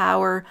terms of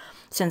power,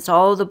 since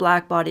all of the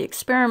black body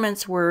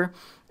experiments were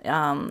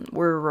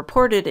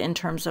reported in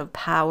terms of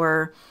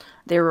power.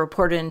 They were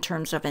reported in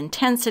terms of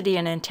intensity,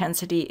 and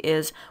intensity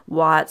is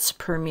watts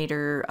per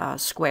meter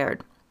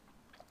squared.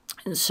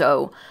 And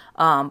so,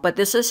 but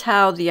this is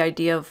how the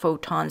idea of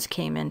photons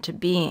came into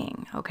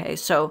being. Okay,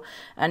 so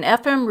an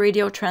FM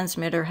radio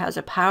transmitter has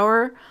a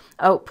power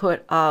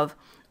output of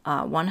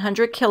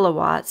 100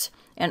 kilowatts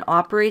and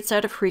operates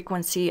at a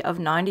frequency of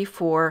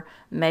 94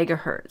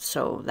 megahertz.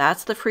 So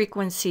that's the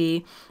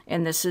frequency,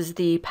 and this is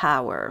the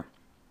power.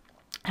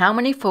 How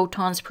many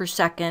photons per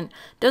second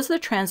does the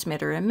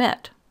transmitter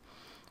emit?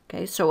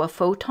 Okay, so a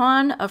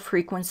photon of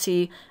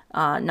frequency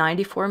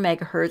 94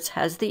 megahertz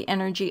has the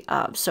energy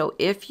of. So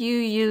if you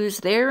use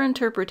their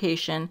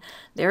interpretation,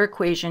 their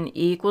equation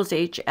E equals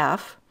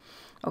HF,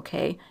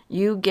 okay,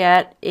 you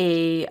get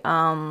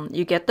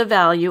the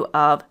value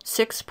of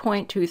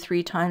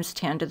 6.23 times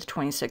 10 to the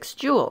 26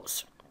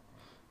 joules.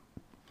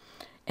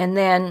 And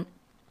then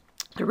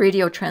the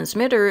radio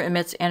transmitter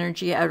emits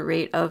energy at a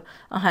rate of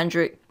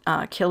 100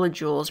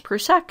 kilojoules per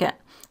second.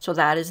 So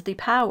that is the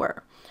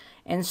power.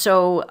 And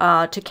so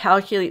to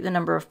calculate the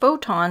number of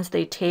photons,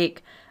 they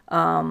take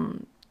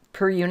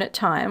per unit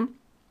time.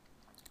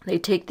 They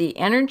take the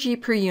energy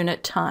per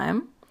unit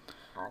time.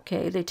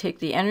 Okay, they take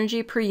the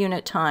energy per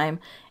unit time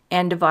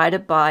and divide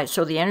it by,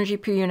 so the energy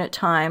per unit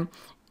time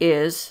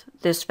is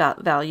this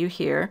value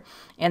here,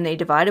 and they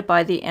divide it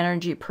by the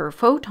energy per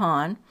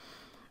photon,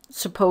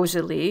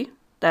 supposedly,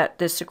 that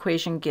this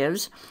equation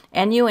gives,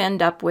 and you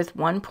end up with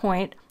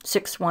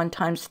 1.61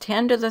 times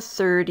 10 to the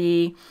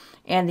 30,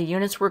 and the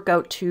units work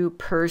out to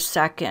per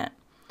second.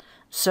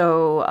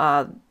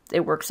 So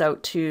it works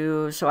out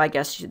to, so I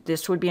guess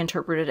this would be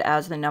interpreted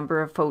as the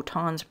number of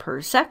photons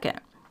per second.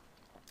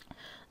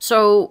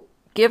 So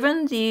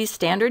given the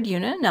standard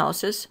unit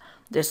analysis,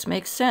 this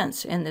makes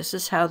sense, and this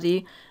is how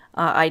the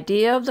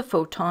idea of the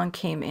photon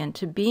came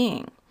into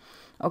being.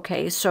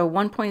 Okay, so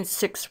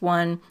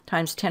 1.61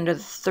 times 10 to the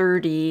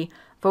 30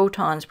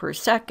 photons per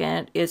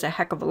second is a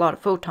heck of a lot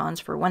of photons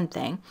for one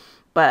thing,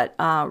 but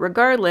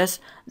regardless,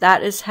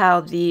 that is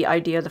how the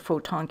idea of the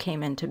photon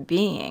came into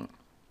being.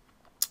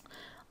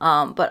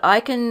 But I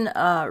can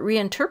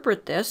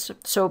reinterpret this.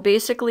 So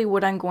basically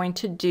what I'm going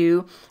to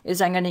do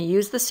is I'm going to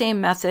use the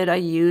same method I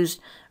used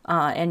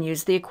and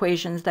use the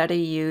equations that I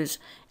used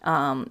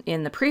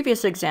in the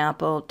previous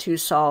example to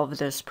solve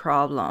this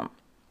problem.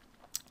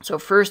 So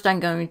first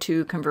I'm going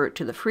to convert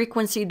to the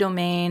frequency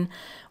domain,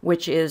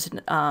 which is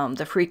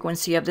the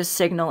frequency of the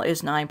signal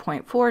is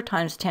 9.4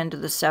 times 10 to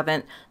the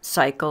 7th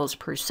cycles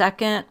per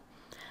second.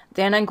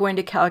 Then I'm going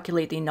to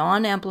calculate the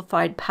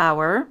non-amplified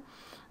power.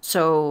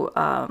 So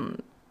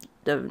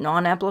the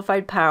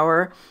non-amplified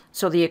power,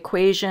 so the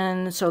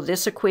equation, so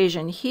this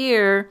equation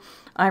here,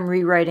 I'm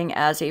rewriting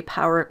as a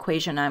power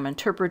equation. I'm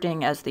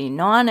interpreting as the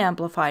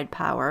non-amplified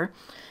power.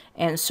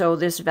 And so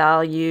this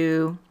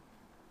value,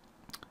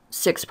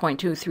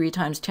 6.23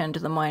 times 10 to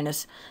the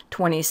minus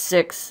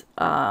 26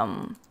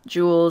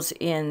 joules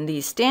in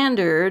the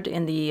standard,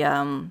 in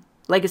the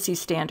legacy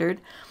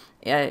standard,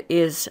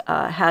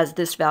 has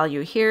this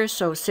value here.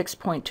 So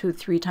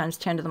 6.23 times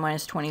 10 to the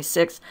minus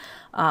 26.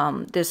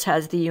 This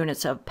has the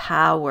units of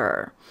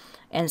power.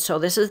 And so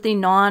this is the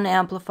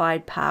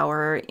non-amplified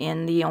power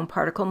in the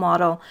theOMparticle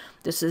model.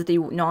 This is the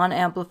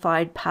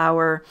non-amplified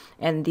power,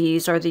 and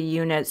these are the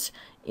units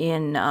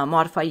in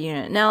modified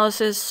unit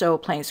analysis. So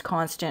Planck's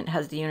constant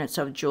has the units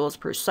of joules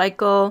per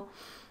cycle.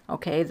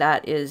 Okay,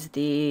 that is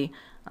the,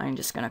 I'm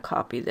just going to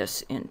copy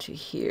this into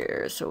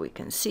here so we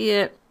can see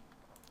it.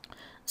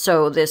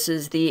 So this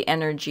is the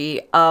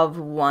energy of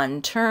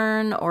one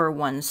turn or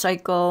one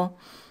cycle.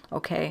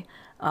 Okay.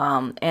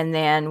 And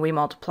then we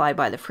multiply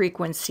by the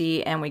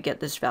frequency and we get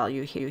this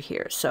value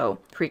here. So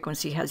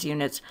frequency has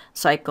units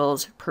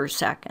cycles per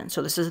second.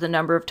 So this is the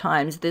number of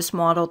times this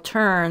model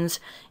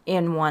turns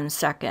in 1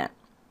 second.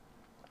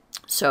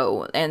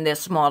 So, and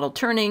this model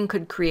turning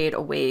could create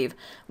a wave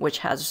which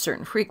has a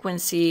certain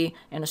frequency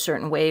and a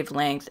certain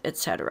wavelength,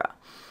 etc.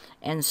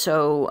 And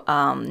so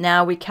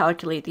now we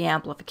calculate the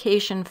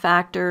amplification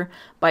factor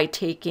by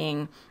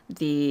taking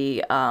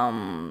the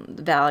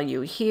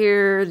value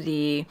here,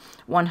 the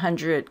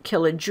 100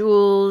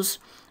 kilojoules,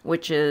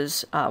 which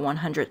is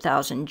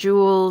 100,000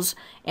 joules,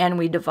 and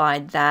we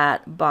divide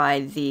that by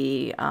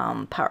the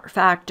power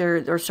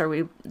factor, or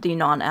sorry, the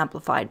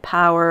non-amplified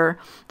power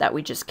that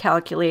we just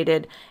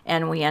calculated,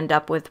 and we end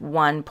up with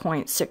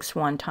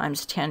 1.61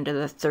 times 10 to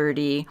the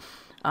 30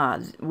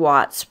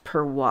 watts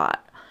per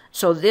watt.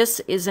 So this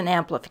is an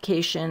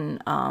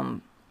amplification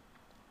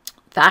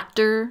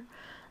factor.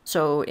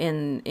 So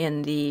in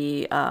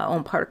the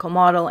theOMparticle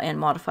model and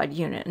modified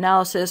unit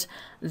analysis,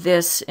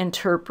 this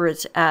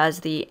interprets as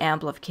the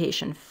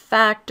amplification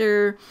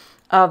factor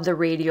of the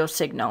radio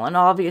signal. And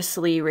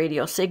obviously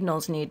radio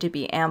signals need to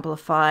be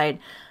amplified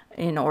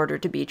in order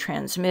to be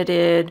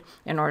transmitted,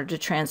 in order to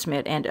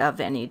transmit and of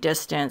any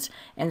distance.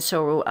 And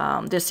so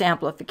this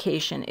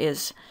amplification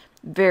is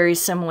very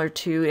similar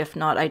to, if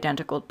not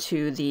identical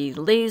to, the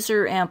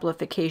laser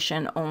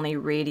amplification, only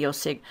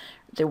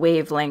the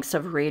wavelengths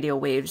of radio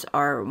waves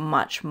are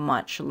much,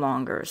 much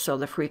longer. So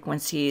the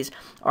frequencies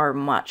are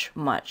much,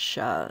 much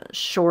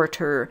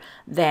shorter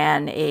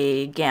than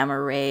a gamma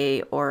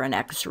ray or an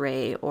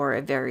X-ray or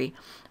a very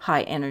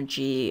high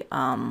energy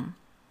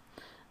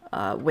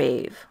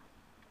wave.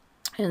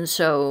 And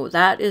so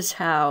that is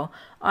how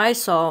I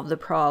solve the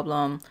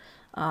problem.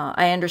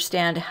 I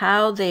understand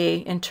how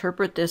they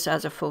interpret this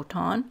as a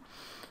photon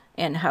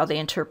and how they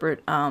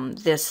interpret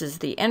this is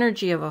the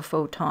energy of a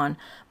photon,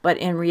 but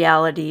in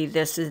reality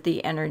this is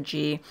the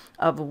energy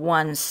of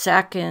 1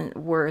 second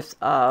worth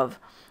of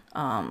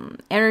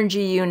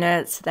energy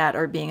units that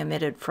are being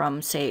emitted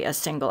from, say, a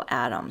single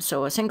atom.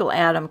 So a single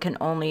atom can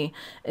only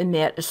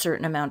emit a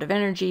certain amount of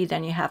energy,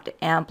 then you have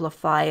to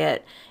amplify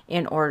it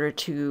in order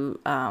to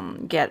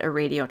get a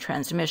radio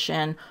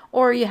transmission,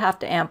 or you have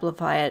to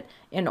amplify it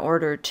in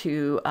order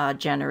to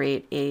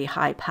generate a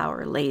high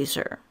power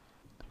laser.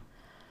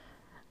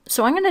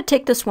 So I'm going to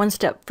take this one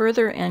step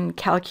further and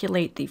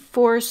calculate the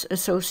force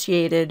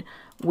associated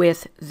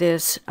with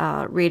this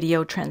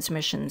radio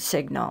transmission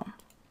signal.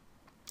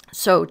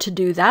 So to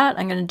do that,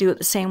 I'm going to do it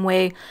the same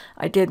way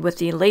I did with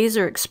the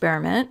laser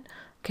experiment.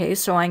 Okay,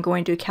 so I'm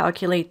going to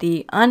calculate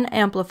the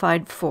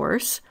unamplified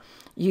force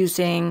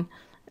using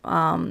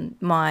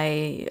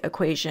my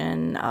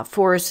equation.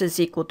 Force is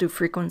equal to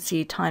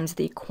frequency times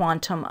the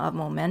quantum of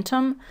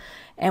momentum.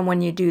 And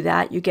when you do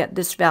that, you get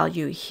this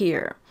value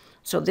here.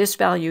 So this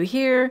value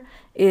here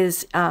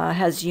is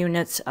has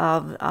units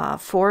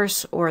of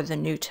force, or the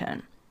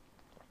Newton.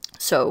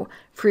 So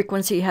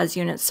frequency has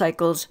unit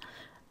cycles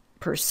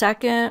per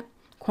second.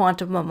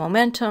 Quantum of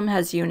momentum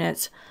has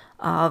units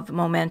of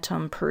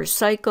momentum per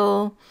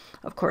cycle.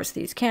 Of course,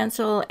 these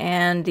cancel,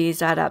 and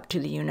these add up to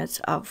the units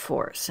of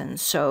force. And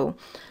so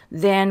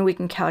then we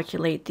can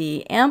calculate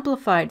the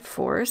amplified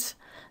force.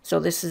 So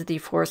this is the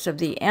force of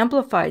the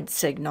amplified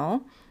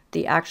signal,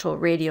 the actual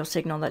radio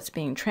signal that's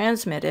being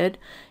transmitted.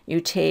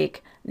 You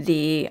take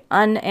the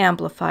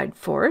unamplified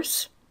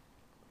force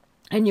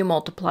and you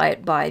multiply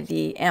it by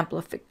the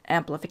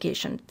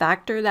amplification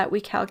factor that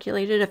we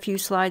calculated a few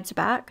slides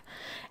back,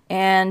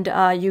 and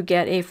you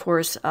get a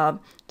force of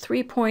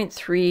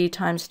 3.3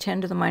 times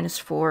 10 to the minus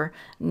 4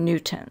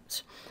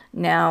 newtons.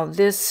 Now,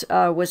 this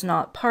was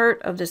not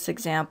part of this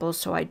example,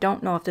 so I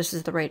don't know if this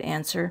is the right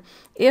answer.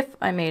 If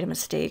I made a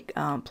mistake,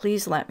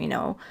 please let me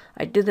know.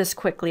 I did this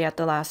quickly at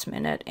the last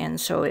minute, and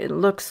so it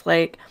looks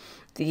like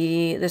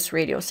this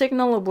radio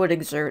signal would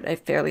exert a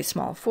fairly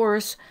small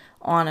force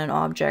on an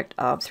object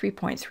of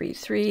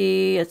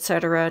 3.33,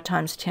 etc.,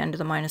 times 10 to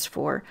the minus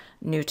 4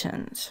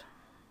 newtons.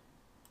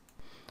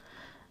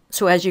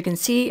 So as you can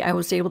see, I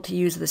was able to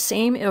use the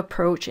same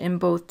approach in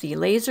both the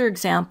laser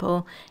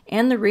example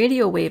and the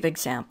radio wave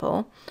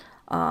example.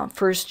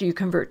 First, you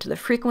convert to the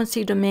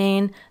frequency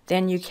domain,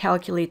 then you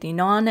calculate the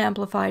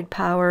non-amplified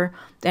power,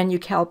 then you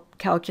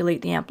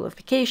calculate the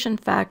amplification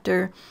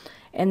factor,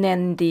 and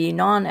then the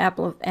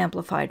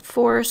non-amplified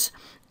force,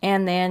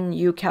 and then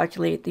you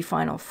calculate the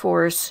final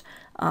force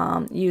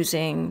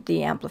using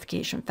the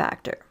amplification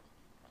factor.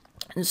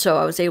 And so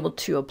I was able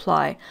to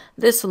apply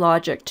this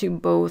logic to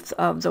both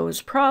of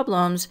those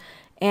problems,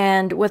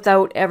 and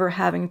without ever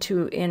having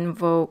to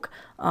invoke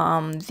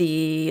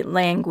the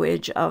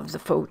language of the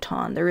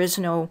photon. There is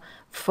no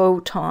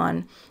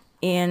photon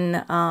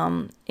in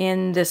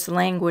this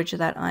language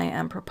that I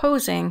am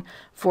proposing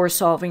for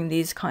solving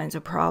these kinds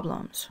of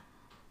problems.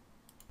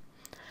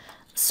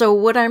 So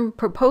what I'm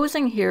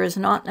proposing here is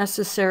not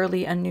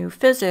necessarily a new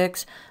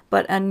physics,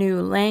 but a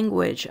new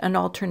language, an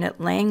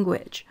alternate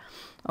language.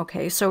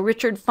 Okay, so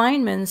Richard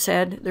Feynman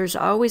said there's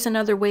always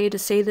another way to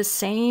say the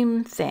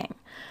same thing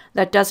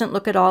that doesn't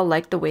look at all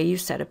like the way you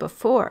said it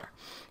before.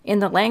 In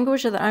the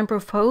language that I'm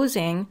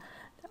proposing,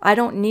 I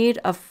don't need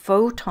a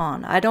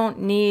photon. I don't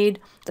need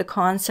the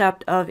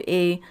concept of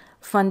a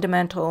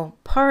fundamental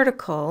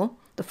particle,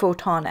 the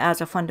photon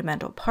as a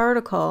fundamental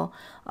particle,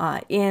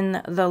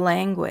 in the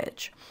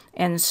language.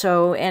 And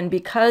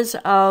because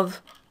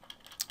of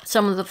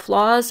some of the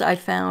flaws I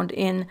found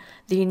in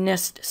the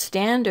NIST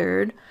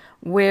standard,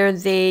 where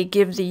they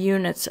give the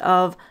units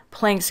of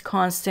Planck's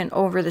constant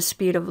over the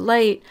speed of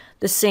light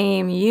the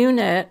same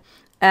unit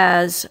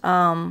as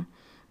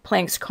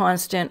Planck's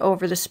constant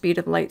over the speed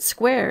of light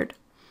squared.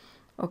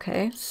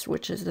 Okay,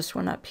 which is this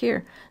one up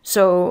here.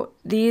 So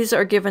these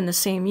are given the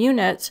same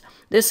units.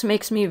 This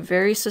makes me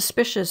very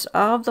suspicious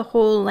of the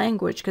whole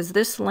language, because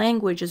this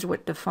language is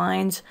what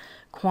defines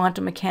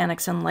quantum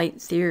mechanics and light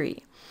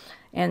theory.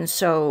 And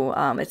so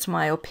it's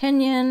my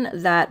opinion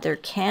that there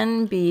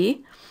can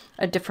be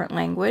a different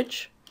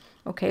language.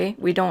 Okay,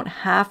 we don't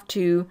have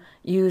to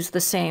use the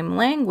same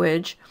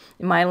language.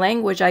 In my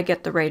language, I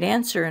get the right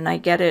answer, and I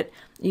get it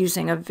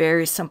using a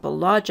very simple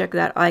logic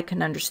that I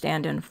can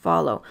understand and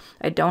follow.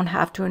 I don't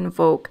have to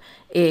invoke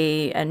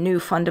a new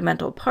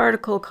fundamental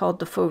particle called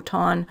the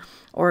photon,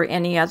 or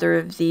any other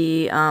of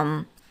the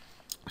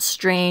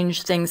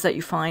strange things that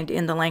you find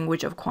in the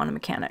language of quantum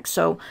mechanics.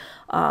 So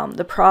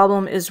the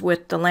problem is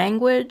with the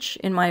language,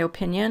 in my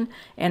opinion,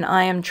 and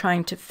I am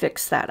trying to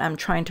fix that. I'm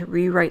trying to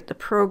rewrite the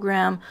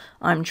program.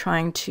 I'm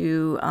trying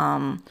to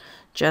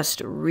just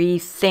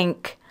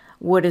rethink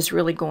what is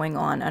really going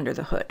on under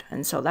the hood.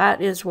 And so that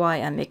is why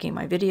I'm making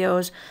my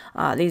videos.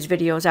 These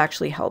videos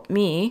actually help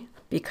me,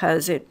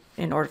 because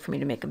in order for me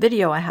to make a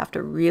video, I have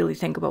to really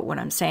think about what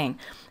I'm saying.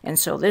 And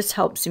so this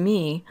helps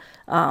me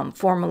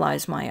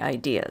formalize my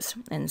ideas.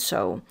 And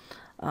so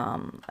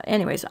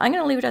anyways, I'm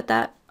going to leave it at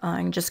that.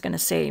 I'm just going to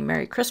say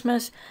Merry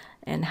Christmas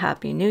and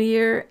Happy New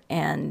Year,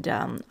 and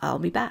I'll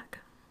be back.